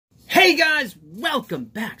Hey guys, welcome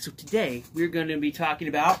back. So today we're going to be talking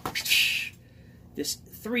about this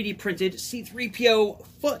 3D printed C-3PO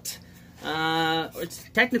foot. It's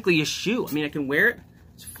technically a shoe. I mean, I can wear it.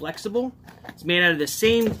 It's flexible. It's made out of the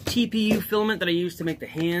same TPU filament that I used to make the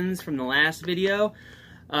hands from the last video.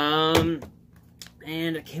 And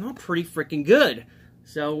it came out pretty freaking good.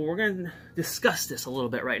 So we're going to discuss this a little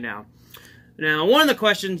bit right now. Now, one of the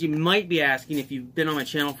questions you might be asking if you've been on my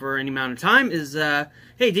channel for any amount of time is, hey,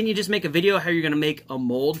 didn't you just make a video how you're going to make a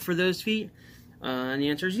mold for those feet? And the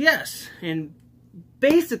answer is yes. And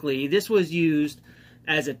basically, this was used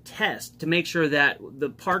as a test to make sure that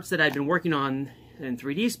the parts that I'd been working on in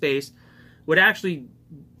 3D space would actually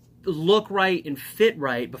look right and fit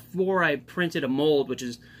right before I printed a mold, which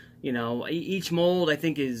is, you know, each mold I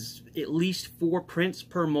think is at least 4 prints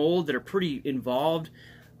per mold that are pretty involved.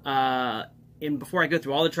 And before I go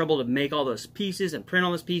through all the trouble to make all those pieces and print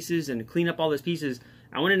all those pieces and clean up all those pieces,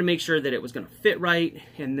 I wanted to make sure that it was going to fit right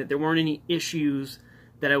and that there weren't any issues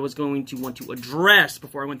that I was going to want to address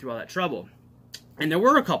before I went through all that trouble. And there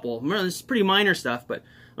were a couple. This is pretty minor stuff, but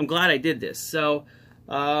I'm glad I did this. So,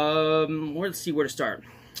 let's see where to start.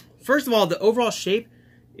 First of all, the overall shape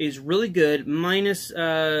is really good, minus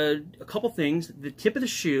a couple things. The tip of the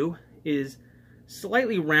shoe is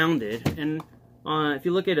slightly rounded, and if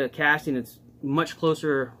you look at a casting, it's much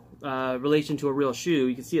closer relation to a real shoe.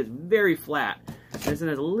 You can see it's very flat. This one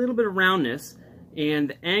has a little bit of roundness, and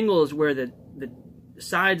the angles where the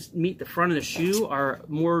sides meet the front of the shoe are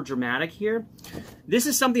more dramatic here. This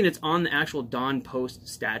is something that's on the actual Don Post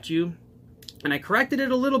statue, and I corrected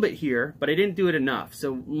it a little bit here, but I didn't do it enough.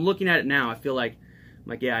 So looking at it now, I feel like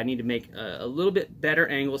yeah, I need to make a little bit better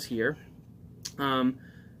angles here.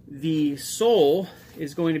 The sole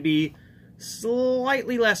is going to be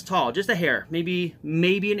slightly less tall, just a hair, maybe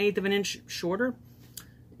 1/8 of an inch shorter.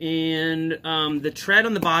 And the tread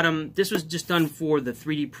on the bottom, this was just done for the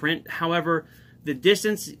 3D print. However, the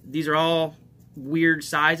distance, these are all weird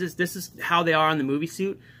sizes. This is how they are on the movie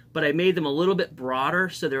suit, but I made them a little bit broader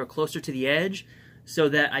so they were closer to the edge so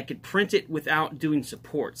that I could print it without doing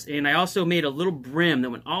supports. And I also made a little brim that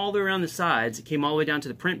went all the way around the sides. It came all the way down to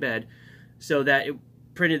the print bed so that it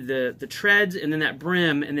printed the treads and then that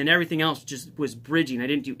brim, and then everything else just was bridging. I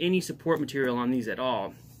didn't do any support material on these at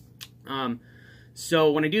all.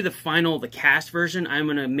 So when I do the cast version, I'm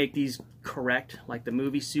going to make these correct, like the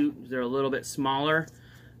movie suit. They're a little bit smaller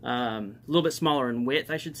in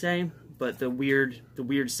width, I should say, but the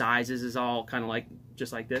weird sizes is all kind of like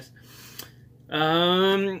just like this.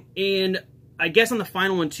 And I guess on the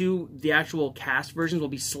final one too, the actual cast versions will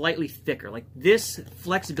be slightly thicker. Like this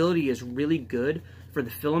flexibility is really good for the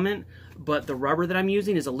filament, but the rubber that I'm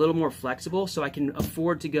using is a little more flexible, so I can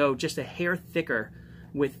afford to go just a hair thicker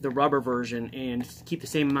with the rubber version and keep the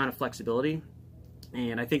same amount of flexibility.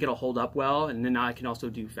 And I think it'll hold up well, and then I can also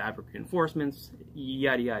do fabric reinforcements,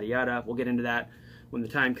 yada yada yada. We'll get into that when the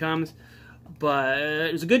time comes. But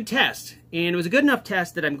it was a good test, and it was a good enough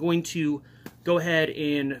test that I'm going to go ahead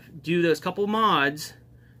and do those couple mods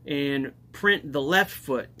and print the left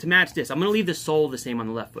foot to match this. I'm going to leave the sole the same on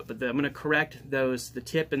the left foot, but I'm going to correct the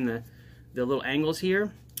tip and the little angles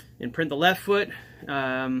here, and print the left foot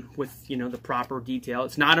with, you know, the proper detail.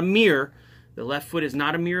 It's not a mirror. The left foot is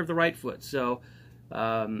not a mirror of the right foot. So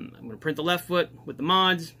I'm going to print the left foot with the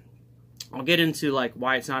mods. I'll get into like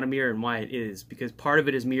why it's not a mirror and why it is, because part of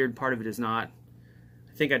it is mirrored, part of it is not.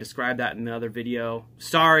 I think I described that in the other video.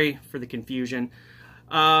 Sorry for the confusion.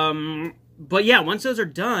 But yeah, once those are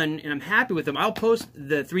done and I'm happy with them, I'll post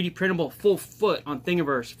the 3D printable full foot on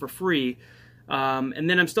Thingiverse for free. And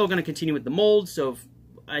then I'm still going to continue with the molds. So if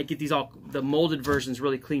I get the molded versions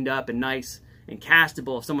really cleaned up and nice and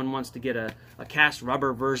castable, if someone wants to get a cast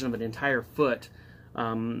rubber version of an entire foot,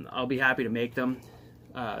 I'll be happy to make them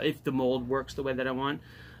if the mold works the way that I want.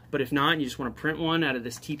 But if not, and you just want to print one out of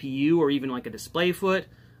this TPU or even like a display foot,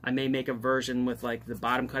 I may make a version with like the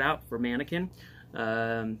bottom cut out for mannequin.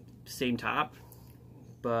 Same top,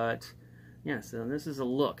 but yeah, so this is a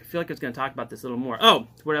look. I feel like I was going to talk about this a little more. Oh,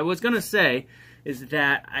 what I was going to say is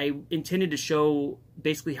that I intended to show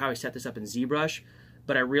basically how I set this up in ZBrush,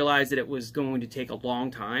 but I realized that it was going to take a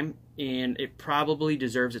long time, and it probably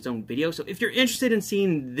deserves its own video. So if you're interested in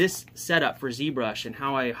seeing this setup for ZBrush and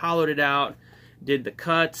how I hollowed it out, did the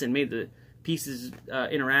cuts, and made the pieces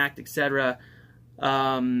interact, etc.,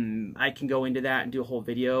 I can go into that and do a whole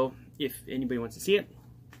video if anybody wants to see it.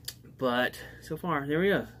 But so far, there we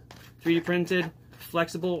go. 3D printed,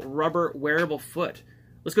 flexible, rubber, wearable foot.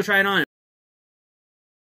 Let's go try it on.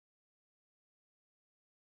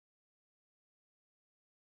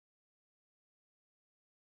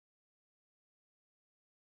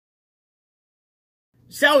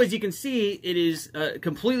 So as you can see, it is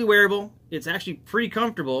completely wearable. It's actually pretty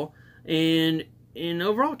comfortable, and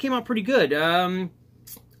overall it came out pretty good.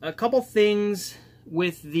 A couple things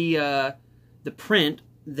with the print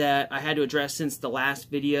that I had to address since the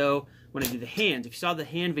last video when I did the hands. If you saw the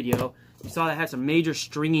hand video, you saw that I had some major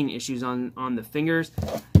stringing issues on the fingers,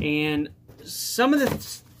 and some of the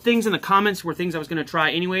things in the comments were things I was going to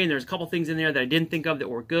try anyway, and there's a couple things in there that I didn't think of that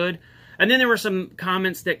were good. And then there were some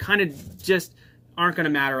comments that kind of just aren't going to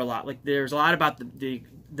matter a lot. Like there's a lot about the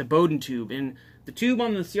Bowden tube, and the tube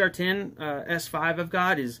on the CR-10s5 I've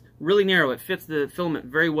got is really narrow. It fits the filament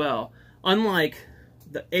very well. Unlike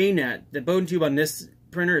the A-net, the Bowden tube on this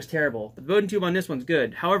printer is terrible. The Bowden tube on this one's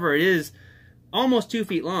good. However, it is almost 2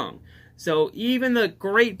 feet long. So even the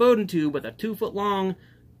great Bowden tube with a 2 foot long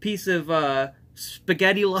piece of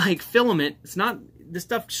spaghetti-like filament, it's not. This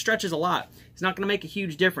stuff stretches a lot. It's not going to make a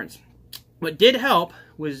huge difference. What did help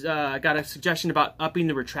was I got a suggestion about upping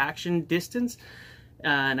the retraction distance,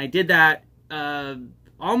 and I did that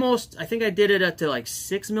almost. I think I did it up to like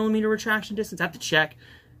 6mm retraction distance. I have to check,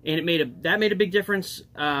 and that made a big difference.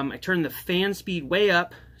 I turned the fan speed way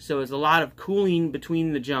up, so there's a lot of cooling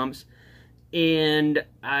between the jumps, and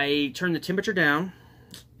I turned the temperature down.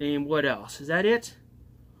 And what else? Is that it?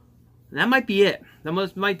 That might be it. That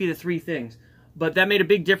might be the 3 things, but that made a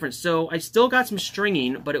big difference. So I still got some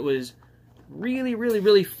stringing, but it was really, really,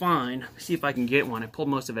 really fine. Let's see if I can get one. I pulled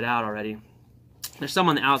most of it out already. There's some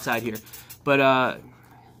on the outside here, but I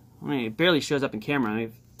mean, it barely shows up in camera.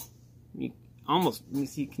 I mean, let me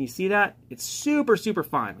see. Can you see that? It's super, super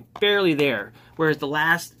fine, barely there. Whereas the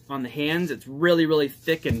last on the hands, it's really, really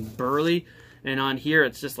thick and burly, and on here,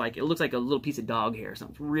 it's just like it looks like a little piece of dog hair. So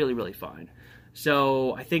it's really, really fine.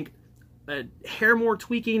 So I think a hair more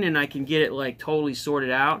tweaking, and I can get it like totally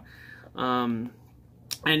sorted out.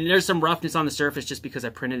 And there's some roughness on the surface just because I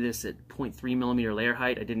printed this at 0.3mm layer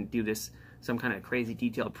height. I didn't do this some kind of crazy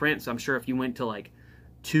detailed print, so I'm sure if you went to like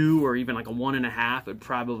 2 or even like a 1.5, it would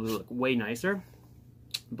probably look way nicer.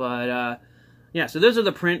 But yeah, so those are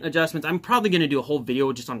the print adjustments. I'm probably going to do a whole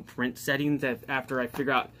video just on print settings after I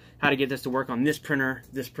figure out how to get this to work on this printer,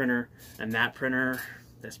 and that printer,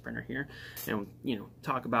 this printer here, and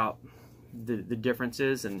talk about the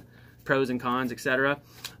differences and pros and cons, etc.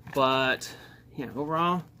 But yeah,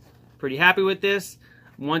 overall, pretty happy with this.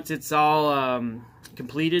 Once it's all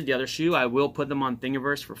completed, the other shoe, I will put them on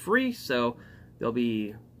Thingiverse for free, so they'll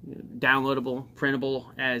be downloadable, printable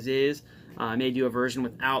as is. I may do a version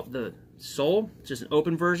without the sole, just an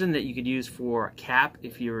open version that you could use for a cap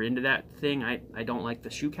if you're into that thing. I don't like the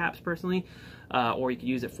shoe caps personally, or you could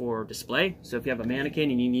use it for display. So if you have a mannequin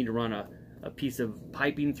and you need to run a piece of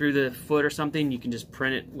piping through the foot or something, you can just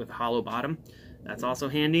print it with a hollow bottom. That's also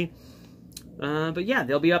handy. But yeah,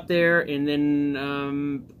 they'll be up there, and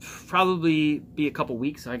then probably be a couple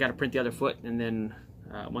weeks. So I got to print the other foot, and then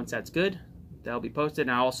once that's good, that'll be posted.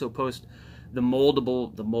 And I'll also post the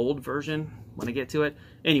mold version when I get to it.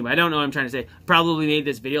 Anyway, I don't know what I'm trying to say. Probably made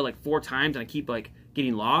this video like 4 times, and I keep like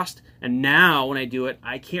getting lost. And now when I do it,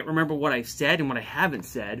 I can't remember what I said and what I haven't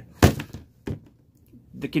said.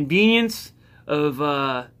 The convenience of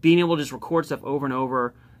being able to just record stuff over and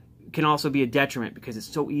over can also be a detriment because it's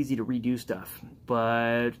so easy to redo stuff.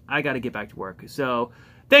 But I got to get back to work. So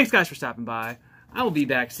thanks guys for stopping by. I will be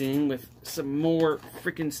back soon with some more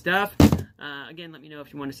freaking stuff. Again, let me know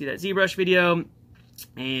if you want to see that ZBrush video.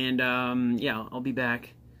 And yeah, I'll be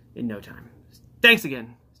back in no time. Thanks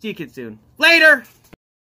again. See you kids soon. Later!